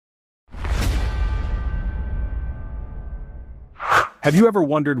Have you ever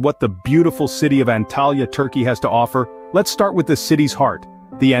wondered what the beautiful city of Antalya, Turkey has to offer? Let's start with the city's heart,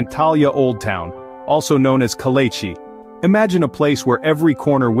 the Antalya Old Town, also known as Kaleci. Imagine a place where every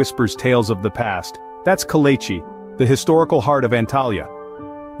corner whispers tales of the past. That's Kaleci, the historical heart of Antalya.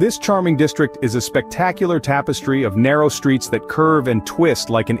 This charming district is a spectacular tapestry of narrow streets that curve and twist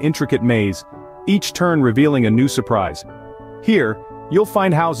like an intricate maze, each turn revealing a new surprise. Here, you'll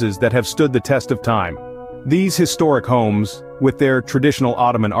find houses that have stood the test of time. These historic homes, with their traditional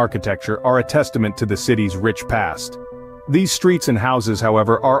Ottoman architecture, are a testament to the city's rich past. These streets and houses,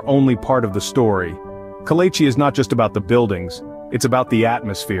 however, are only part of the story. Kaleci is not just about the buildings, it's about the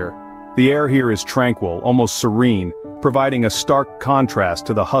atmosphere. The air here is tranquil, almost serene, providing a stark contrast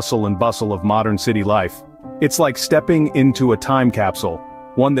to the hustle and bustle of modern city life. It's like stepping into a time capsule,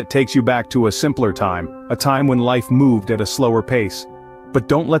 one that takes you back to a simpler time, a time when life moved at a slower pace. But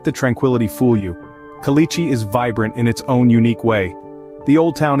don't let the tranquility fool you. Kaleci is vibrant in its own unique way. The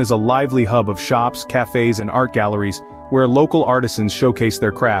Old Town is a lively hub of shops, cafes and art galleries, where local artisans showcase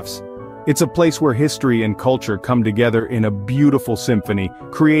their crafts. It's a place where history and culture come together in a beautiful symphony,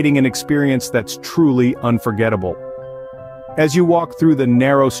 creating an experience that's truly unforgettable. As you walk through the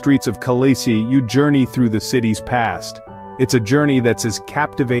narrow streets of Kaleci, you journey through the city's past. It's a journey that's as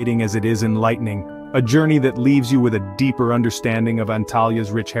captivating as it is enlightening, a journey that leaves you with a deeper understanding of Antalya's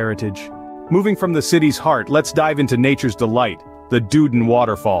rich heritage. Moving from the city's heart, let's dive into nature's delight, the Duden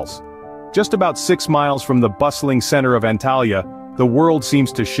Waterfalls. Just about 6 miles from the bustling center of Antalya, the world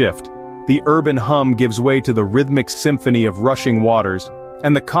seems to shift. The urban hum gives way to the rhythmic symphony of rushing waters,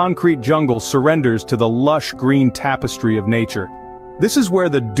 and the concrete jungle surrenders to the lush green tapestry of nature. This is where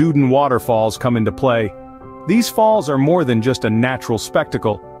the Duden Waterfalls come into play. These falls are more than just a natural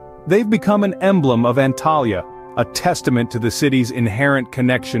spectacle. They've become an emblem of Antalya, a testament to the city's inherent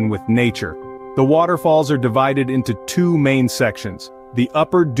connection with nature. The waterfalls are divided into 2 main sections: the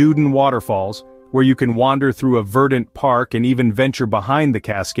upper Duden Waterfalls, where you can wander through a verdant park and even venture behind the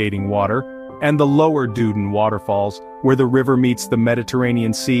cascading water, and the lower Duden Waterfalls, where the river meets the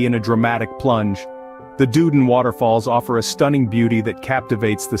Mediterranean Sea in a dramatic plunge. The Duden Waterfalls offer a stunning beauty that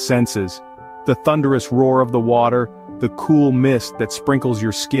captivates the senses. The thunderous roar of the water, the cool mist that sprinkles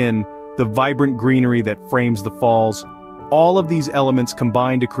your skin, the vibrant greenery that frames the falls, all of these elements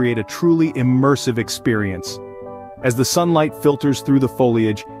combine to create a truly immersive experience. As the sunlight filters through the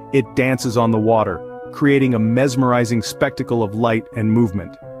foliage, it dances on the water, creating a mesmerizing spectacle of light and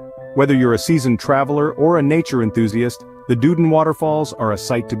movement. Whether you're a seasoned traveler or a nature enthusiast, the Duden Waterfalls are a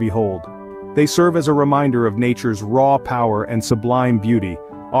sight to behold. They serve as a reminder of nature's raw power and sublime beauty,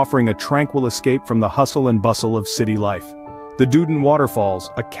 offering a tranquil escape from the hustle and bustle of city life. The Duden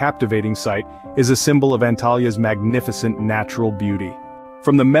Waterfalls, a captivating sight, is a symbol of Antalya's magnificent natural beauty.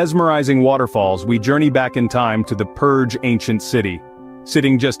 From the mesmerizing waterfalls, we journey back in time to the Perj ancient city.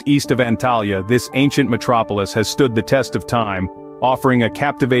 Sitting just east of Antalya, this ancient metropolis has stood the test of time, offering a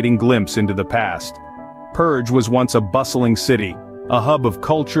captivating glimpse into the past. Perj was once a bustling city, a hub of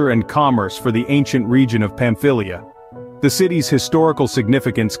culture and commerce for the ancient region of Pamphylia. The city's historical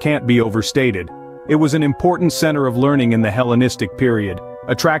significance can't be overstated. It was an important center of learning in the Hellenistic period,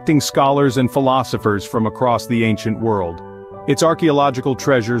 attracting scholars and philosophers from across the ancient world. Its archaeological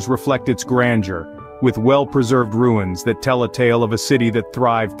treasures reflect its grandeur, with well-preserved ruins that tell a tale of a city that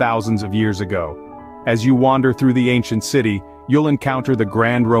thrived thousands of years ago. As you wander through the ancient city, you'll encounter the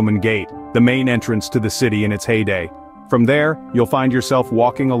Grand Roman Gate, the main entrance to the city in its heyday. From there, you'll find yourself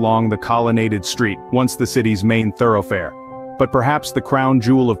walking along the colonnaded street, once the city's main thoroughfare. But perhaps the crown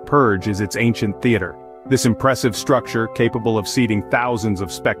jewel of Perj is its ancient theater. This impressive structure, capable of seating thousands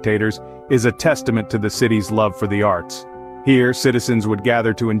of spectators, is a testament to the city's love for the arts. Here, citizens would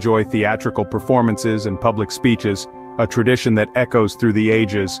gather to enjoy theatrical performances and public speeches, a tradition that echoes through the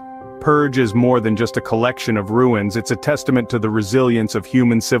ages. Perj is more than just a collection of ruins, it's a testament to the resilience of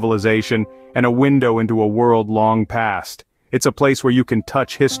human civilization and a window into a world long past. It's a place where you can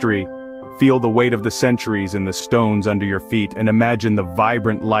touch history, feel the weight of the centuries in the stones under your feet, and imagine the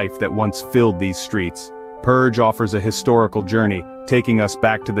vibrant life that once filled these streets. Perj offers a historical journey, taking us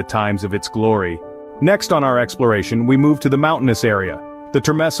back to the times of its glory. Next on our exploration, we move to the mountainous area, the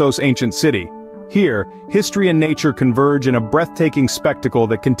Termessos ancient city. Here, history and nature converge in a breathtaking spectacle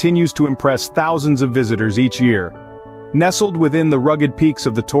that continues to impress thousands of visitors each year. Nestled within the rugged peaks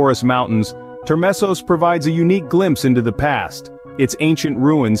of the Taurus Mountains, Termessos provides a unique glimpse into the past, its ancient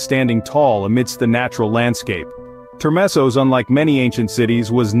ruins standing tall amidst the natural landscape. Termessos, unlike many ancient cities,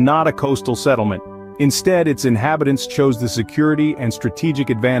 was not a coastal settlement. Instead, its inhabitants chose the security and strategic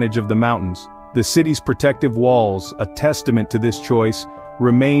advantage of the mountains. The city's protective walls, a testament to this choice,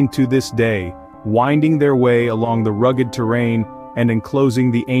 remain to this day, winding their way along the rugged terrain and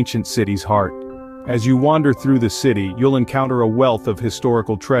enclosing the ancient city's heart. As you wander through the city, you'll encounter a wealth of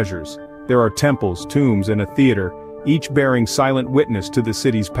historical treasures. There are temples, tombs, and a theater, each bearing silent witness to the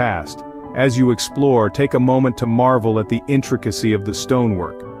city's past. As you explore, take a moment to marvel at the intricacy of the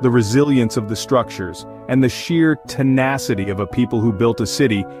stonework, the resilience of the structures, and the sheer tenacity of a people who built a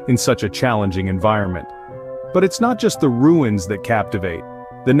city in such a challenging environment. But it's not just the ruins that captivate.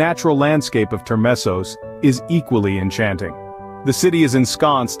 The natural landscape of Termessos is equally enchanting. The city is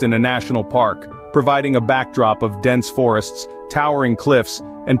ensconced in a national park, providing a backdrop of dense forests, towering cliffs,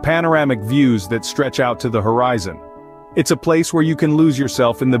 and panoramic views that stretch out to the horizon. It's a place where you can lose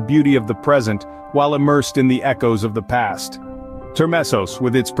yourself in the beauty of the present while immersed in the echoes of the past. Termessos,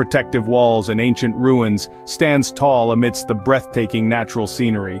 with its protective walls and ancient ruins, stands tall amidst the breathtaking natural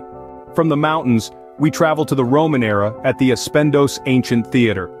scenery. From the mountains, we travel to the Roman era at the Aspendos Ancient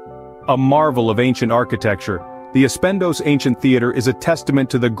Theater. A marvel of ancient architecture, the Aspendos Ancient Theater is a testament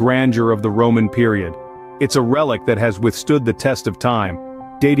to the grandeur of the Roman period. It's a relic that has withstood the test of time,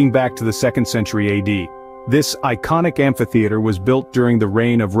 dating back to the 2nd century AD. This iconic amphitheater was built during the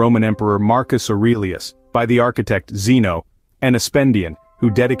reign of Roman Emperor Marcus Aurelius by the architect Zeno, an Aspendian, who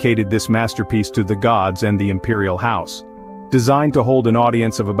dedicated this masterpiece to the gods and the imperial house. Designed to hold an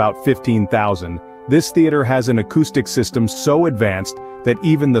audience of about 15,000, this theater has an acoustic system so advanced that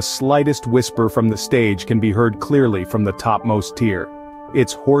even the slightest whisper from the stage can be heard clearly from the topmost tier.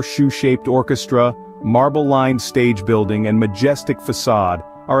 Its horseshoe-shaped orchestra, marble-lined stage building, and majestic facade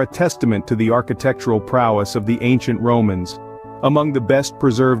are a testament to the architectural prowess of the ancient Romans. Among the best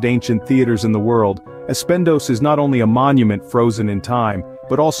preserved ancient theaters in the world, Aspendos is not only a monument frozen in time,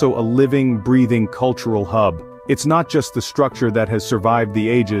 but also a living, breathing cultural hub. It's not just the structure that has survived the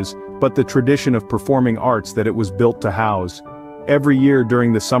ages, but the tradition of performing arts that it was built to house. Every year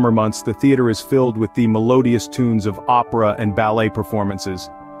during the summer months, the theater is filled with the melodious tunes of opera and ballet performances.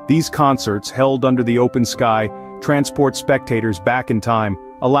 These concerts, held under the open sky, transport spectators back in time,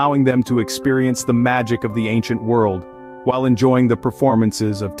 allowing them to experience the magic of the ancient world, while enjoying the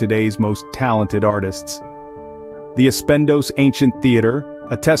performances of today's most talented artists. The Aspendos Ancient Theater,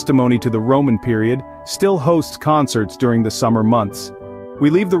 a testimony to the Roman period, still hosts concerts during the summer months. We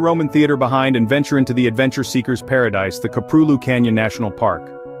leave the Roman theater behind and venture into the adventure seeker's paradise, the Coprulu Canyon National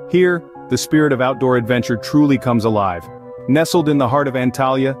Park. Here, the spirit of outdoor adventure truly comes alive. Nestled in the heart of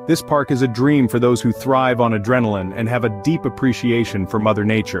Antalya, this park is a dream for those who thrive on adrenaline and have a deep appreciation for Mother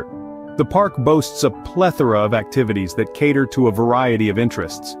Nature. The park boasts a plethora of activities that cater to a variety of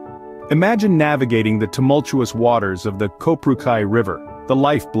interests. Imagine navigating the tumultuous waters of the Koprukai River, the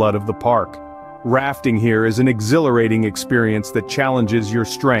lifeblood of the park. Rafting here is an exhilarating experience that challenges your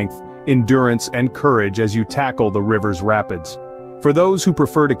strength, endurance, and courage as you tackle the river's rapids. For those who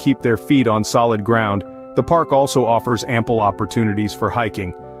prefer to keep their feet on solid ground, the park also offers ample opportunities for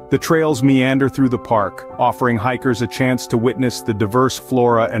hiking. The trails meander through the park, offering hikers a chance to witness the diverse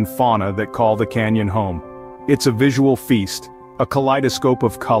flora and fauna that call the canyon home. It's a visual feast, a kaleidoscope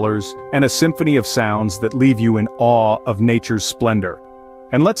of colors, and a symphony of sounds that leave you in awe of nature's splendor.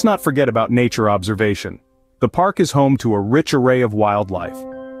 And let's not forget about nature observation. The park is home to a rich array of wildlife.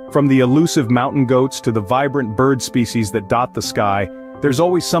 From the elusive mountain goats to the vibrant bird species that dot the sky, there's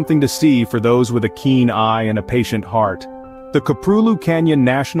always something to see for those with a keen eye and a patient heart. The Coprulu Canyon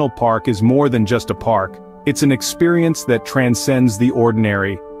National Park is more than just a park. It's an experience that transcends the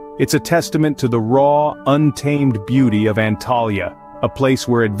ordinary. It's a testament to the raw, untamed beauty of Antalya, a place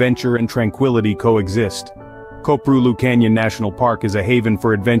where adventure and tranquility coexist. Coprulu Canyon National Park is a haven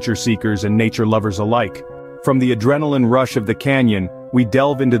for adventure seekers and nature lovers alike. From the adrenaline rush of the canyon, we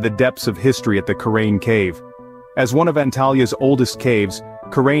delve into the depths of history at the Karain Cave. As one of Antalya's oldest caves,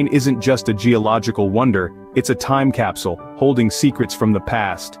 Karain isn't just a geological wonder, it's a time capsule, holding secrets from the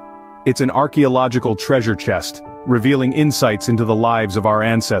past. It's an archaeological treasure chest, revealing insights into the lives of our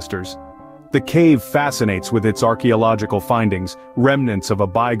ancestors. The cave fascinates with its archaeological findings, remnants of a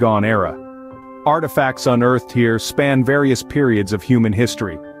bygone era. Artifacts unearthed here span various periods of human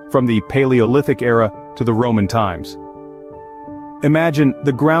history, from the Paleolithic era to the Roman times. Imagine,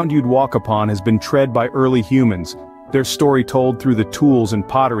 the ground you'd walk upon has been tread by early humans, their story told through the tools and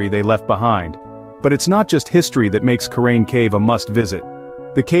pottery they left behind. But it's not just history that makes Karain Cave a must-visit.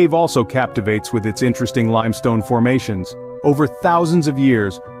 The cave also captivates with its interesting limestone formations. Over thousands of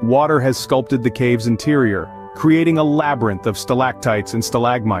years, water has sculpted the cave's interior, creating a labyrinth of stalactites and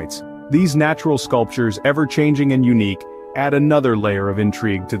stalagmites. These natural sculptures, ever-changing and unique, add another layer of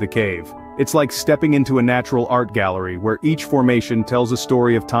intrigue to the cave. It's like stepping into a natural art gallery where each formation tells a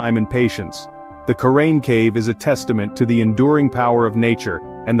story of time and patience. The Karain Cave is a testament to the enduring power of nature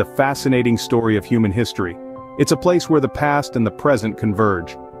and the fascinating story of human history. It's a place where the past and the present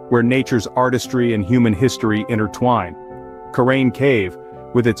converge, where nature's artistry and human history intertwine. Karain Cave,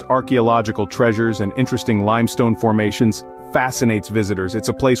 with its archaeological treasures and interesting limestone formations, fascinates visitors. It's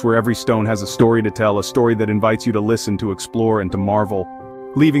a place where every stone has a story to tell, a story that invites you to listen, to explore, and to marvel.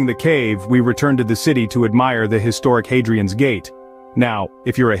 Leaving the cave, we return to the city to admire the historic Hadrian's Gate. Now,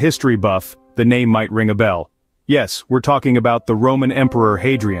 if you're a history buff, the name might ring a bell. Yes, we're talking about the Roman Emperor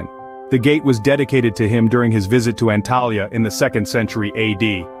Hadrian. The gate was dedicated to him during his visit to Antalya in the 2nd century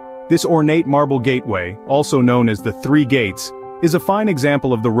AD. This ornate marble gateway, also known as the Three Gates, is a fine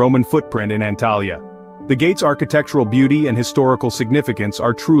example of the Roman footprint in Antalya. The gate's architectural beauty and historical significance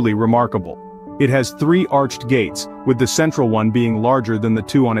are truly remarkable. It has 3 arched gates, with the central one being larger than the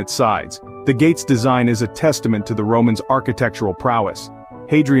 2 on its sides. The gate's design is a testament to the Romans' architectural prowess.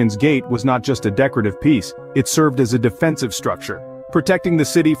 Hadrian's Gate was not just a decorative piece, it served as a defensive structure, protecting the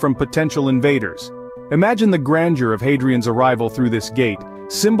city from potential invaders. Imagine the grandeur of Hadrian's arrival through this gate,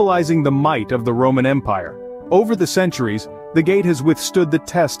 symbolizing the might of the Roman Empire. Over the centuries, the gate has withstood the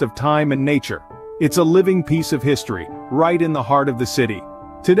test of time and nature. It's a living piece of history, right in the heart of the city.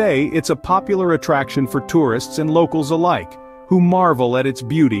 Today, it's a popular attraction for tourists and locals alike, who marvel at its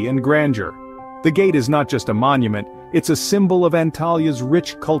beauty and grandeur. The gate is not just a monument, it's a symbol of Antalya's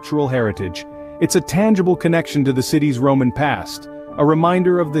rich cultural heritage. It's a tangible connection to the city's Roman past, a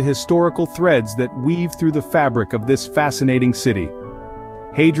reminder of the historical threads that weave through the fabric of this fascinating city.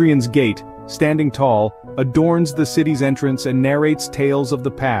 Hadrian's Gate, standing tall, adorns the city's entrance and narrates tales of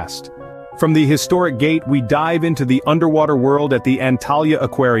the past. From the historic gate, we dive into the underwater world at the Antalya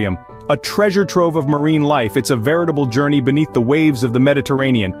Aquarium, a treasure trove of marine life. It's a veritable journey beneath the waves of the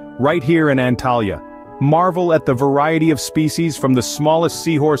Mediterranean, right here in Antalya. Marvel at the variety of species, from the smallest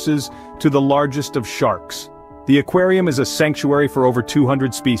seahorses to the largest of sharks. The aquarium is a sanctuary for over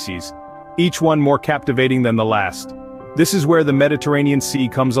 200 species, each one more captivating than the last. This is where the Mediterranean Sea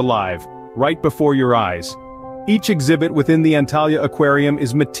comes alive, right before your eyes. Each exhibit within the Antalya Aquarium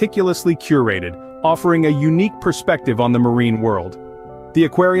is meticulously curated, offering a unique perspective on the marine world. The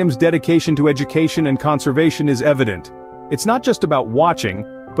aquarium's dedication to education and conservation is evident. It's not just about watching,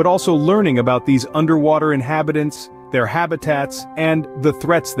 but also learning about these underwater inhabitants, their habitats, and the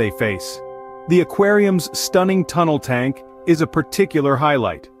threats they face. The aquarium's stunning tunnel tank is a particular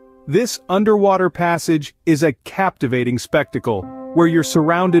highlight. This underwater passage is a captivating spectacle, where you're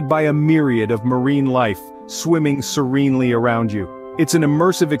surrounded by a myriad of marine life, swimming serenely around you. It's an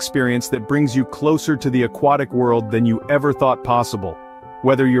immersive experience that brings you closer to the aquatic world than you ever thought possible.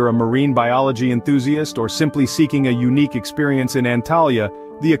 Whether you're a marine biology enthusiast or simply seeking a unique experience in Antalya,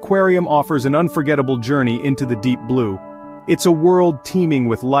 the aquarium offers an unforgettable journey into the deep blue. It's a world teeming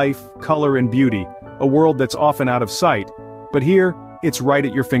with life, color, and beauty, a world that's often out of sight, but here, it's right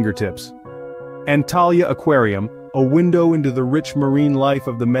at your fingertips. Antalya Aquarium, a window into the rich marine life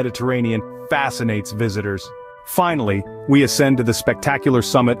of the Mediterranean, fascinates visitors. Finally, we ascend to the spectacular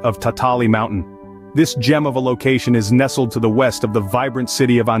summit of Tahtali Mountain. This gem of a location is nestled to the west of the vibrant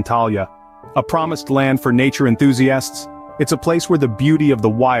city of Antalya. A promised land for nature enthusiasts, it's a place where the beauty of the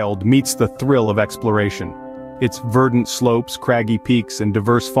wild meets the thrill of exploration. Its verdant slopes, craggy peaks, and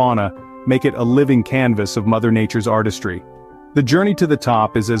diverse fauna make it a living canvas of Mother Nature's artistry. The journey to the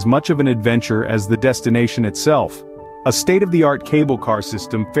top is as much of an adventure as the destination itself. A state-of-the-art cable car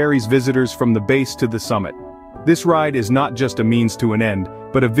system ferries visitors from the base to the summit. This ride is not just a means to an end,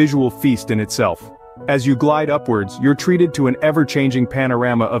 but a visual feast in itself. As you glide upwards, you're treated to an ever-changing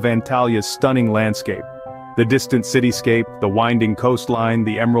panorama of Antalya's stunning landscape. The distant cityscape, the winding coastline,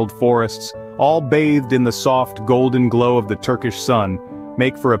 the emerald forests, all bathed in the soft golden glow of the Turkish sun,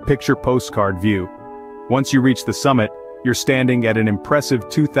 make for a picture postcard view. Once you reach the summit, you're standing at an impressive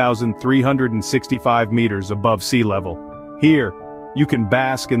 2,365 meters above sea level. Here, you can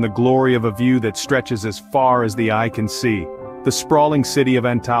bask in the glory of a view that stretches as far as the eye can see. The sprawling city of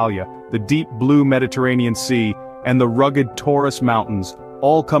Antalya, the deep blue Mediterranean Sea, and the rugged Taurus Mountains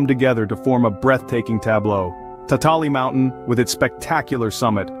all come together to form a breathtaking tableau. Tahtali Mountain, with its spectacular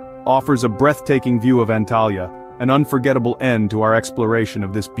summit, offers a breathtaking view of Antalya, an unforgettable end to our exploration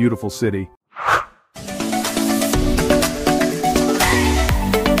of this beautiful city.